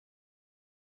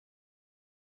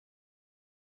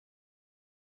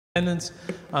Attendance.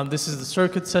 This is the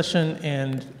circuit session,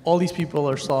 and all these people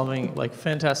are solving like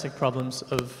fantastic problems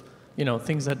of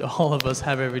things that all of us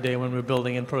have every day when we're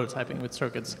building and prototyping with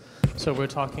circuits. So we're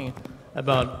talking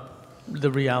about the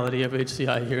reality of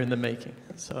HCI here in the making.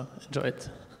 So enjoy it.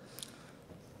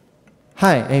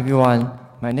 Hi everyone,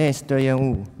 my name is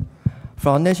Jiun-Yu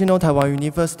from National Taiwan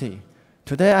University.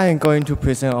 Today I am going to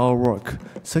present our work,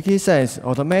 CircuitSense,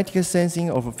 automatic sensing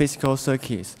of physical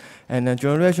circuits, and the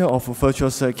generation of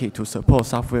virtual circuit to support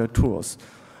software tools.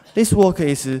 This work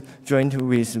is joined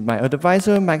with my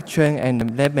advisor, Chen,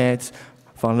 and labmates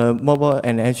from the Mobile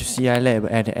and HCI lab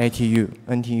at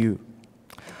NTU.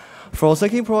 For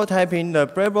circuit prototyping, the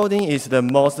breadboarding is the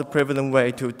most prevalent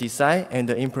way to design and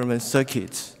implement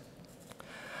circuits.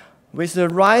 With the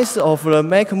rise of the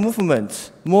Mac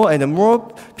movement, more and more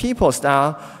people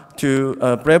start to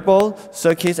breadboard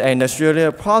circuits and share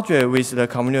their project with the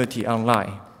community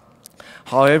online.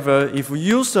 However, if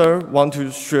users want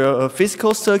to share a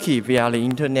physical circuit via the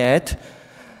internet,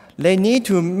 they need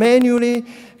to manually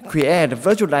create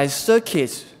virtualized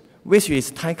circuits, which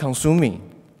is time-consuming.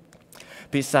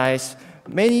 Besides,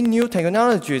 many new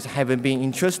technologies have been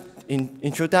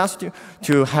introduced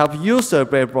to help users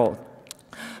breadboard.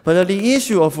 But the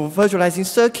issue of virtualizing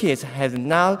circuits has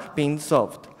not been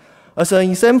solved. As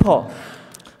an example,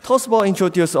 Toshiba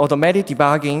introduced automatic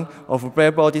debugging of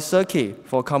breadboarded circuit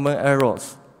for common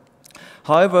errors.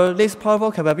 However, these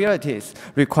powerful capabilities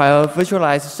require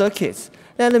virtualized circuits.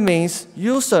 That means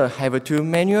users have to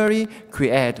manually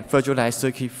create virtualized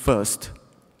circuit first.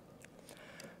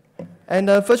 And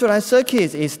virtualized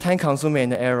circuits is time-consuming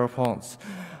and error-prone.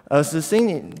 As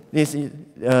seen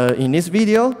in this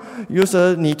video,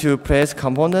 users need to place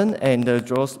components and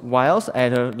draw wires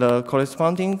at the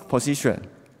corresponding position.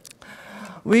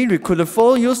 We recruit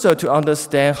 4 users to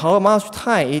understand how much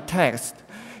time it takes.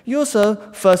 Users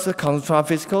first construct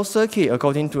physical circuit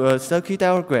according to a circuit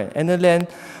diagram, and then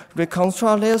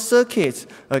reconstruct their circuits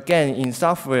again in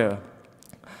software.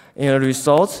 In the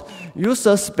result,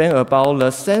 users spend about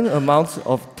the same amount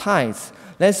of time.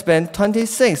 They spend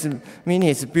 26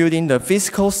 minutes building the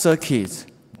physical circuits,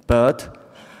 but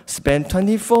spend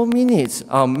 24 minutes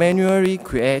on manually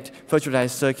create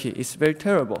virtualized circuit. It's very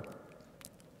terrible.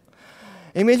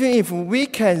 Imagine if we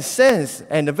can sense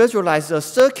and visualize a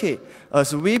circuit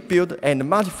as we build and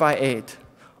modify it,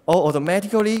 all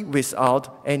automatically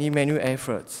without any manual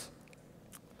efforts.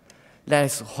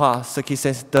 That's what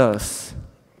CircuitSense does.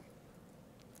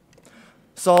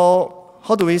 So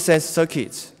how do we sense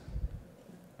circuits?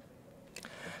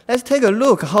 Let's take a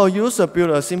look how users build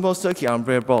a simple circuit on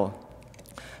breadboard.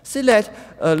 See that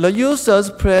the users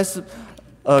place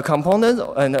a component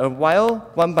and a wire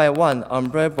one by one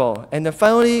on breadboard, and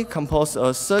finally compose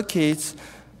a circuit.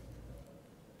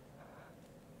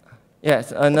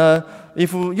 Yes, and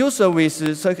if user with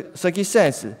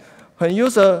CircuitSense, when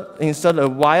user insert a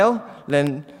wire,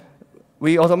 then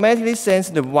we automatically sense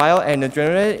the wire and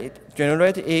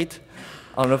generate it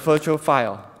on the virtual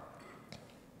file.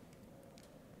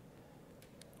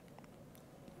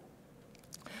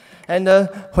 And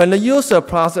when the user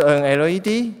plugs an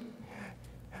LED,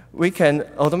 we can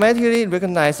automatically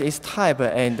recognize its type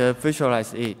and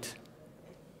visualize it.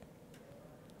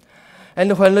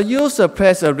 And when the user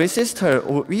presses a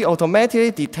resistor, we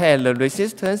automatically detect the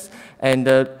resistance and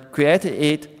create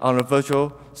it on the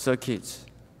virtual circuits.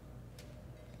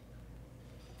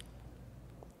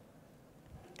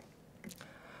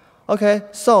 Okay,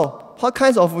 so what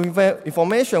kinds of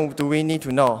information do we need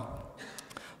to know?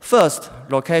 First,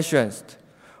 locations.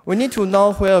 We need to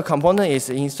know where a component is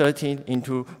inserted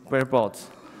into breadboards.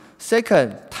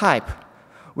 Second, type.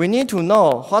 We need to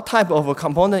know what type of a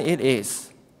component it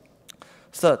is.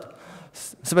 Third,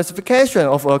 specification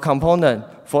of a component.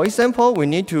 For example, we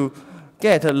need to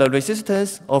get the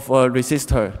resistance of a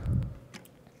resistor.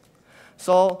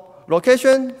 So,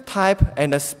 location, type,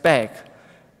 and the spec.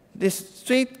 These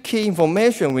 3 key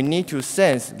information we need to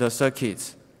sense the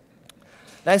circuits.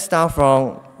 Let's start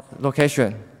from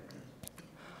location.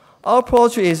 Our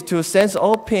approach is to sense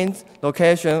all pin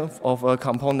location of a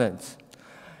component.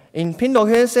 In pin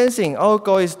location sensing, our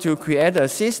goal is to create a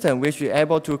system which is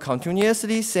able to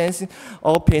continuously sense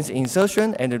all pins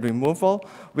insertion and removal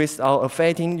without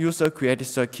affecting user-created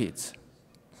circuits.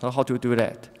 So how to do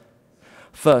that?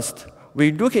 First,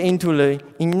 we look into the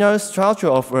inner structure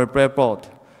of a breadboard.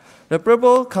 The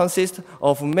breadboard consists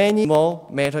of many small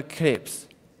metal clips.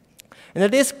 And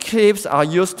these clips are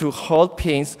used to hold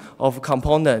pins of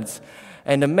components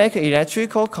and make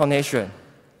electrical connection.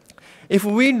 If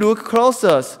we look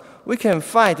closer, we can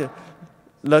find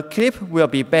the clip will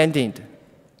be bending.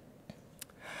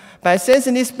 By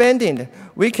sensing this bending,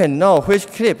 we can know which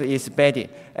clip is bending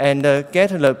and get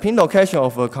the pin location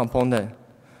of a component.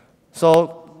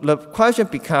 So the question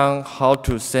becomes how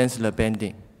to sense the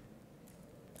bending.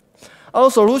 Our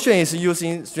solution is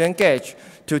using strain gauge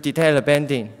to detect the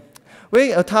bending.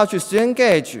 We attach strain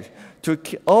gauge to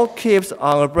all clips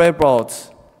on a breadboard.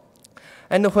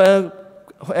 And when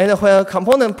a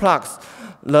component plugs,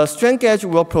 the strain gauge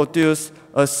will produce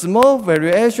a small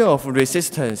variation of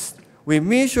resistance. We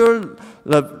measure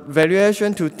the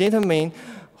variation to determine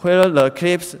whether the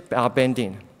clips are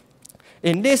bending.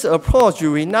 In this approach,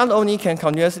 we not only can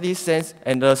continuously sense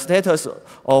the status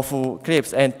of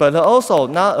clips, but also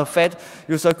not affect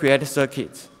user-created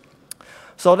circuits.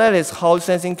 So that is how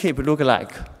sensing clip look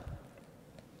like.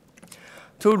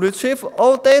 To retrieve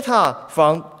all data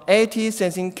from 80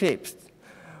 sensing clips,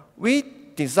 we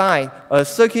designed a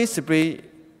circuit split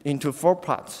into 4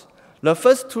 parts. The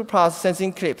first 2 parts,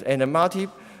 sensing clips and the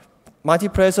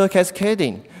multiplexer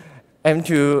cascading, aim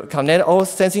to connect all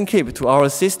sensing clips to our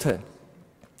system.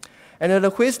 And the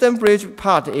Wheatstone bridge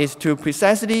part is to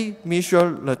precisely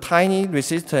measure the tiny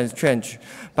resistance change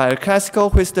by a classical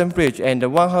Wheatstone bridge and the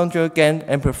 100 gain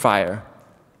amplifier.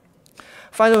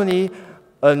 Finally,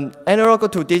 an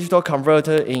analog to digital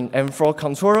converter in M4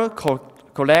 controller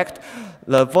collect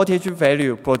the voltage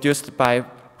value produced by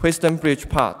Wheatstone bridge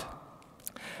part.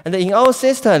 And in our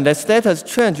system, the status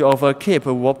change of a clip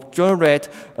will generate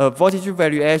a voltage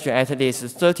variation at least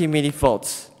 30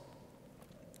 millivolts.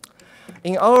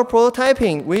 In our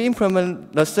prototyping, we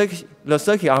implement the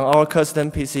circuit on our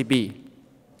custom PCB.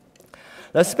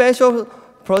 The special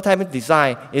prototype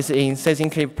design is in sensing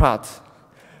clip part.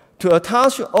 To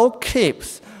attach all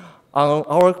clips on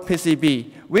our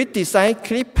PCB, we design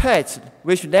clip pads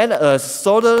which let us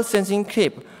solder sensing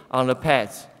clip on the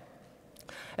pads.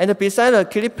 And beside the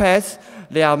clip pads,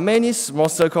 there are many small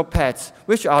circle pads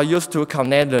which are used to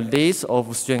connect the leads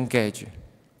of strain gauge.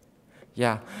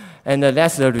 Yeah, and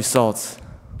that's the results.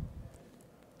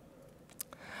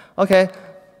 Okay,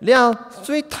 there are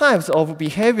 3 types of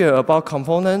behavior about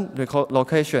component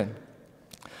location.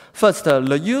 First,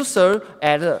 the user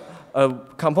add a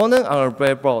component on a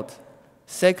breadboard.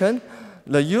 Second,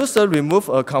 the user remove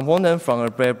a component from a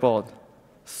breadboard.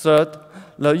 Third,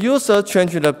 the user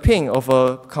change the pin of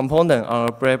a component on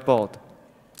a breadboard.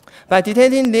 By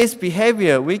detecting this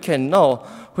behavior, we can know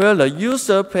where the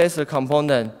user places the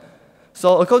component.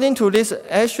 So according to these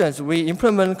actions, we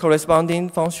implement corresponding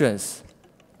functions.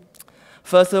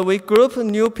 First, we group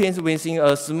new pins within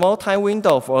a small time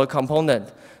window for a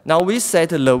component. Now we set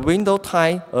the window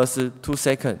time as 2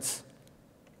 seconds.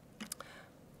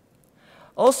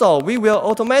 Also, we will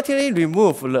automatically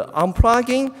remove the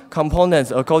unplugging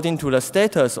components according to the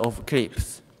status of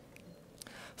clips.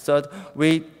 Third,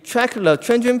 we track the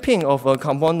changing pin of a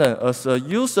component as a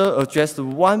user adjusts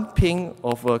 1 pin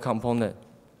of a component.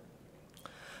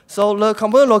 So the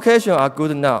component location are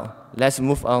good now. Let's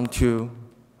move on to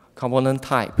component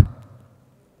type.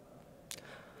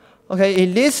 Okay,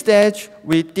 in this stage,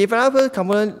 we develop a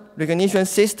component recognition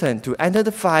system to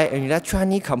identify an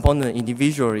electronic component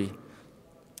individually.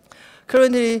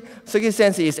 Currently,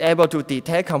 CircuitSense is able to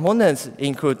detect components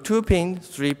include 2-pin,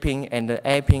 3-pin, and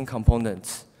 8-pin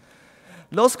components.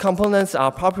 Those components are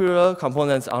popular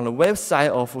components on the website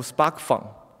of SparkFun.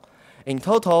 In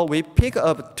total, we pick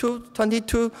up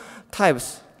 22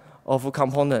 types of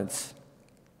components.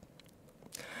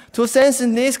 To sense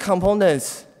these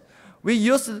components, we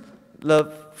use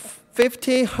the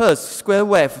 50 Hz square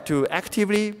wave to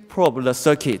actively probe the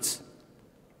circuits.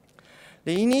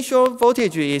 The initial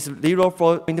voltage is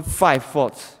 0.5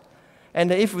 volts,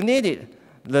 and if needed,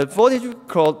 the voltage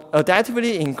could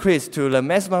adaptively increase to the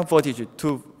maximum voltage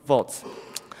 2 volts.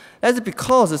 That's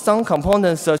because some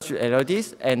components such as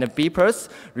LEDs and beepers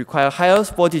require higher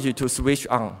voltage to switch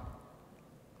on.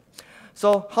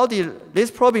 So how did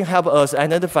this probing help us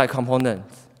identify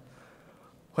components?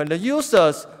 When the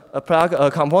users plug a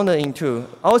component into,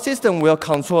 our system will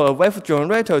control a wave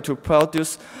generator to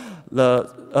produce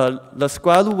the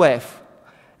square wave.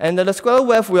 And the square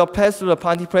wave will pass through the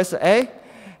multiplexer A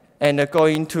and go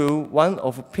into one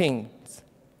of the pins.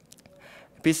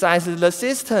 Besides, the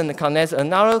system connects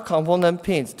another component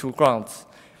pins to grounds.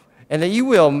 And it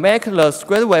will make the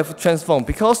square wave transform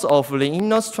because of the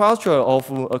inner structure of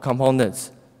a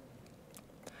component.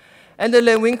 And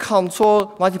then we control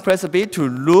multiplexer B to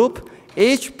loop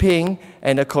each pin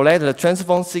and collect the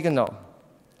transform signal.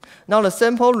 Now the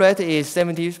sample rate is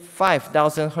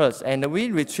 75,000 Hz, and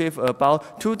we retrieve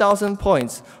about 2,000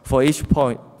 points for each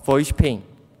pin.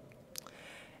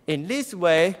 In this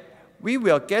way, we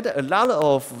will get a lot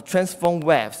of transform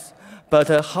waves. But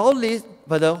how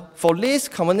for this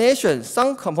combination,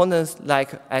 some components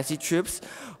like IC chips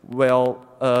will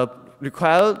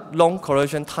require long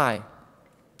correlation time.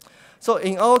 So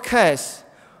in our case,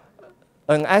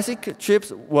 an IC chip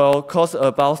will cost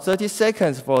about 30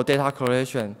 seconds for data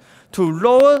correlation. To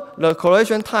lower the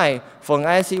correlation time for an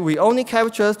IC, we only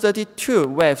capture 32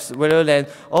 waves rather than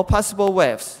all possible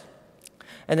waves.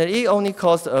 And it only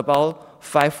costs about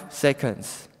 5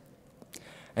 seconds.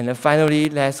 And then finally,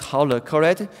 that's how the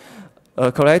corrected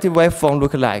waveform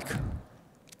look like.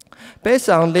 Based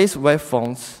on these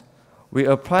waveforms, we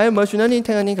apply machine learning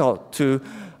technique to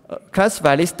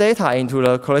classify this data into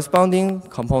the corresponding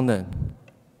component.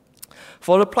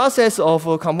 For the process of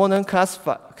component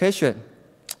classification,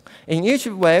 in each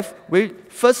wave, we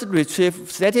first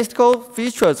retrieve statistical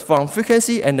features from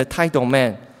frequency and the time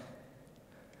domain.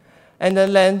 And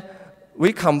then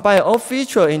we combine all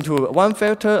features into one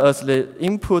vector as the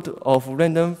input of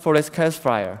random forest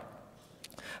classifier.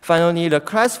 Finally, the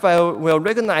classifier will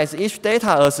recognize each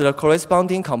data as the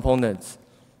corresponding components.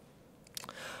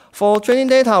 For training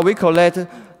data, we collect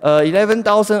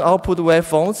 11,000 output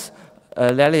waveforms.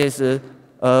 That is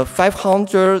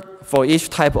 500 for each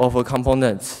type of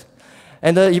components.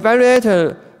 And evaluate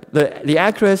the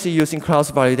accuracy using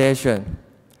cross-validation.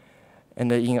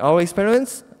 And in our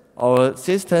experiments, our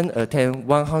system attained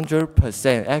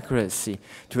 100% accuracy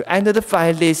to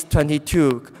identify these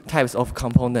 22 types of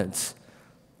components.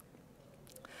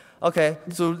 Okay,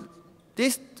 so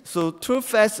through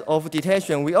phase of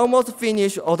detection, we almost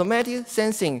finished automatic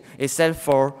sensing except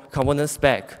for component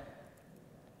spec.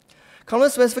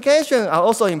 Component specifications are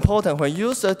also important when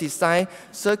users design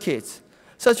circuits,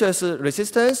 such as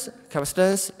resistance,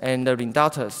 capacitance, and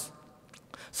inductors.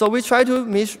 So we try to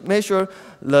measure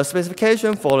the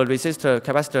specification for the resistor,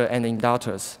 capacitor, and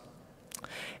inductors.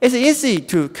 It's easy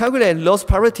to calculate those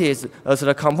properties as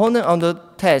the component under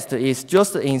test is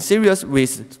just in series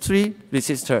with 3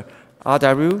 resistors,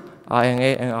 RW,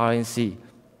 RNA, and RNC.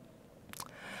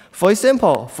 For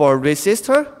example, for a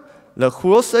resistor, the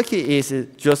whole circuit is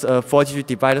just a voltage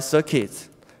divided circuit.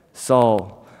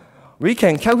 So we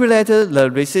can calculate the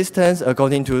resistance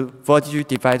according to voltage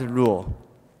divided rule.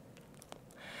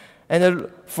 And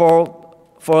for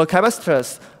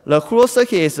capacitors, the whole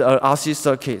circuit is an RC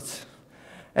circuit.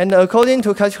 And according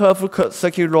to Kirchhoff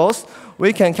circuit laws,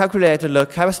 we can calculate the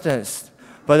capacitance.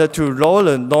 But to lower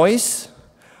the noise,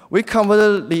 we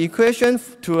convert the equation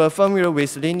to a formula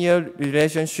with linear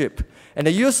relationship and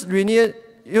use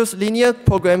linear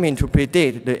programming to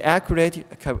predict the accurate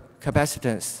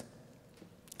capacitance.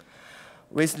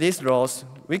 With these laws,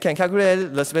 we can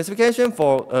calculate the specification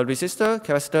for a resistor,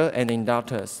 capacitor, and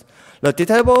inductors. The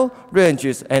detectable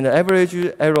ranges and average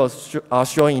errors are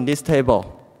shown in this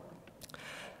table.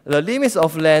 The limits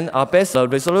of length are based on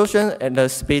the resolution and the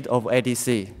speed of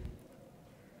ADC.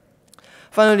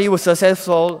 Finally, we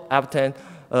successfully obtained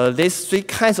these 3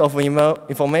 kinds of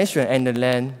information, and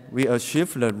then we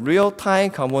achieve the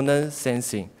real-time component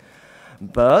sensing.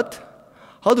 But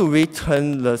how do we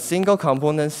turn the single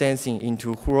component sensing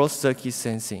into whole circuit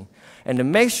sensing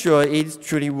and make sure it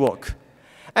truly works?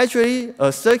 Actually,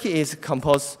 a circuit is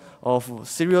composed of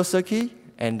serial circuit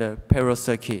and parallel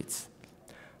circuits.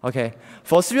 Okay,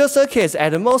 for serial circuits, at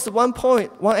the most one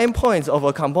endpoint of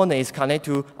a component is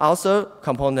connected to other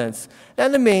components.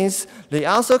 That means the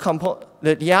other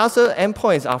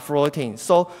endpoints are floating.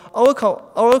 So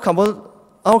our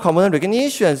component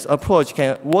recognition approach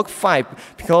can work fine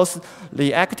because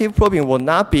the active probing will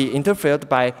not be interfered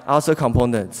by other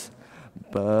components.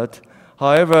 But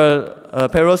however, a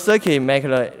parallel circuit makes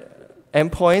the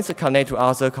endpoints connect to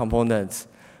other components.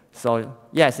 So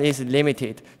yes, it's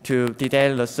limited to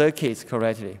detect the circuits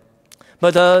correctly.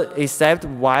 But except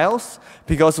whiles,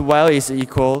 because while is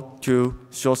equal to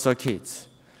short circuits,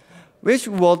 which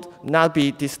would not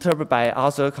be disturbed by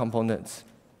other components.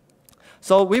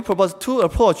 So we propose 2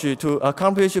 approaches to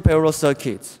accomplish parallel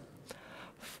circuits.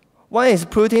 One is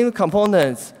putting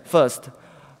components first,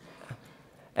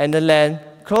 and then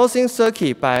closing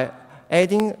circuit by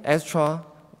adding extra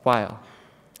while.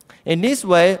 In this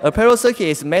way, a parallel circuit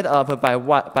is made up by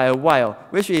a while,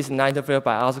 which is not interfered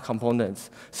by other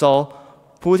components. So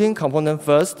putting component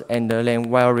first and then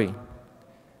wiring.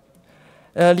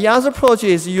 The other approach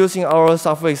is using our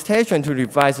software extension to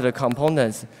revise the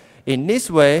components. In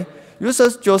this way,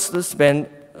 users just spend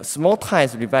small time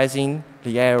revising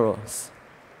the errors.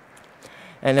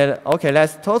 And then, okay,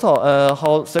 let's total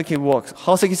how circuit works,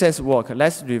 how CircuitSense works.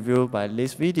 Let's review by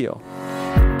this video.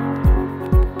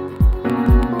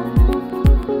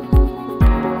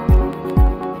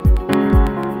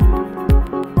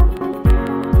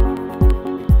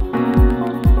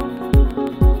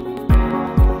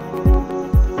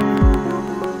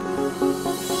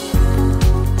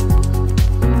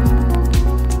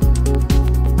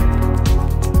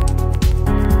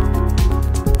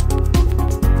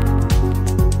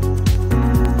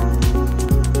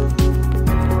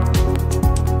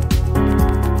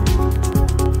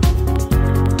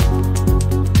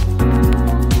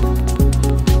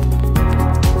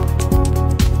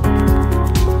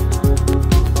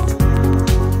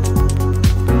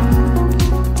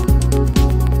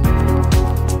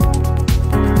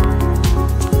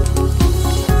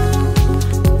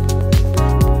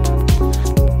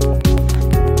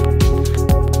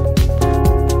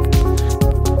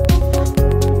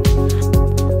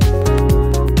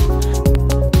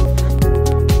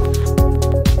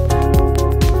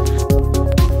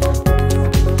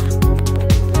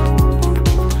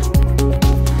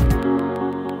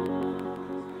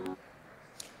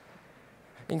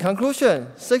 conclusion,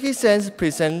 CircuitSense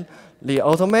presents the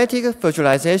automatic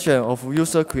virtualization of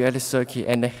user-created circuit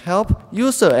and help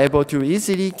user able to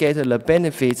easily get the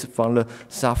benefits from the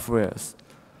softwares.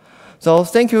 So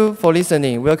thank you for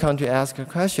listening. Welcome to ask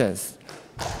questions.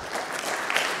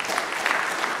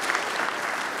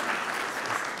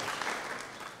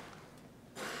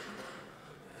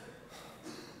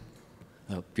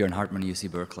 Bjorn Hartman,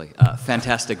 UC Berkeley.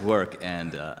 Fantastic work,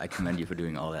 and I commend you for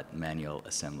doing all that manual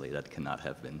assembly. That cannot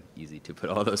have been easy to put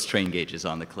all those strain gauges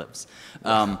on the clips.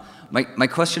 My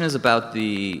question is about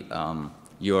the,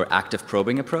 your active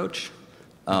probing approach.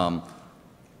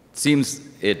 Seems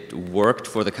it worked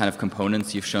for the kind of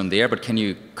components you've shown there, but can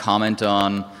you comment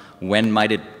on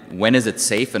when is it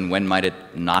safe and when might it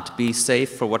not be safe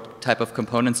for what type of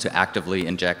components to actively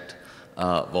inject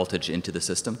voltage into the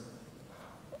system?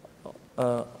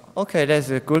 Okay, that's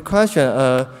a good question.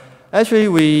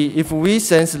 Actually, if we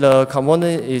sense the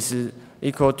component is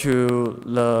equal to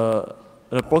the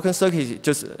broken circuit,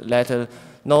 just let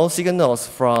no signals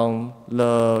from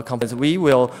the components, we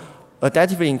will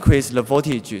adaptively increase the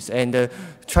voltages and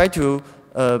try to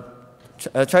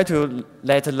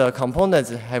let the components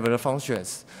have the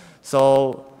functions.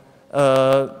 So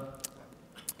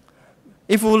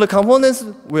if the components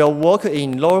will work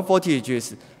in lower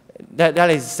voltages,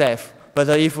 that is safe. But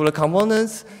if the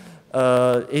components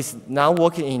is not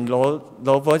working in low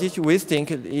voltage, we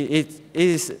think it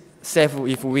is safe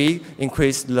if we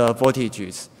increase the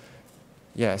voltages.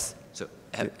 Yes. So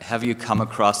have you come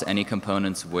across any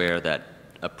components where that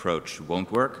approach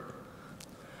won't work?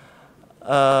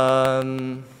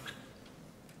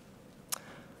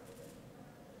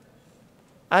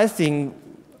 I think,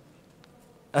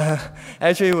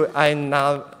 actually, I'm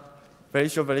not very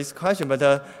sure about this question, but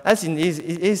I think it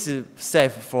is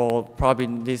safe for probably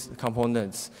these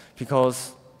components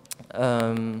because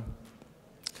I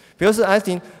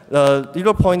think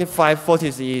 0.5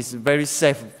 voltage is very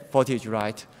safe voltage,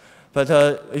 right? But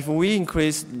if we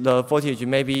increase the voltage,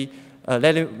 maybe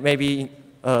let it maybe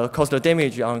cause the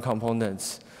damage on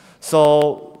components.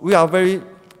 So we are very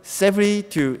safely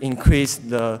to increase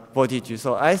the voltage.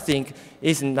 So I think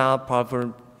it's not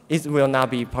proper. It will not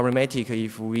be problematic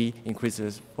if we increase the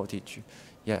voltage.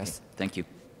 Yes. Thank you.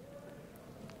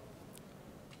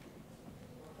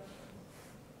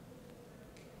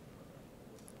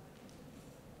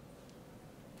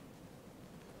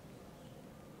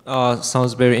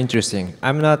 Sounds very interesting.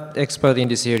 I'm not expert in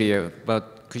this area,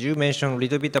 but could you mention a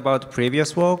little bit about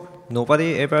previous work?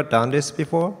 Nobody ever done this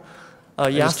before?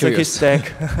 Yeah, circuit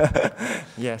stack.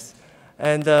 Yes.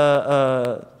 And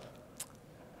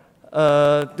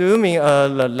do you mean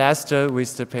the last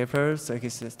with the paper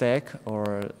circuit stack,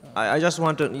 or? I just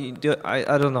want to.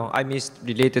 I don't know. I missed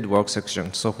related work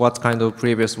section. So what kind of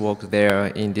previous work there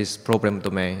in this problem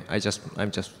domain? I just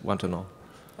want to know.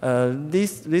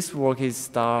 This work is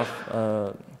start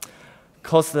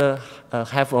cost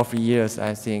half of years,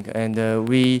 I think, and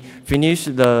we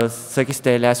finished the circuit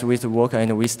stack last week's work,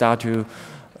 and we start to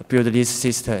build these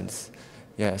systems.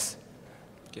 Yes.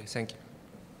 Okay. Thank you.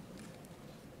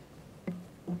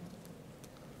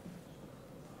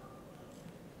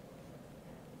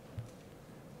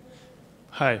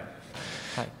 Hi.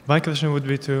 Hi. My question would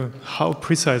be to how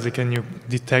precisely can you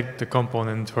detect the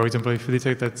component? For example, if you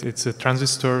detect that it's a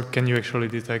transistor, can you actually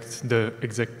detect the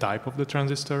exact type of the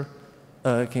transistor?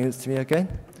 Can you see me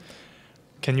again?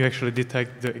 Can you actually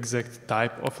detect the exact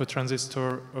type of a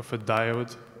transistor, of a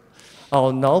diode?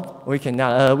 Oh, no, we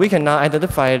cannot. We cannot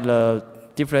identify the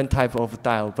different type of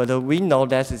diode, but we know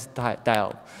that is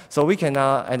diode. So we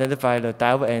cannot identify the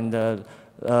diode and the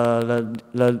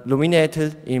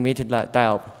illuminated emitted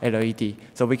diode, LED.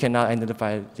 So we cannot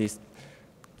identify this.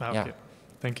 Okay, yeah.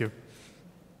 Thank you.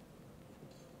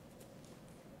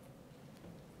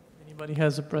 Anybody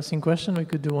has a pressing question? We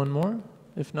could do one more.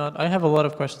 If not, I have a lot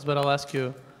of questions, but I'll ask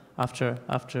you after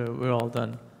we're all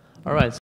done. All right.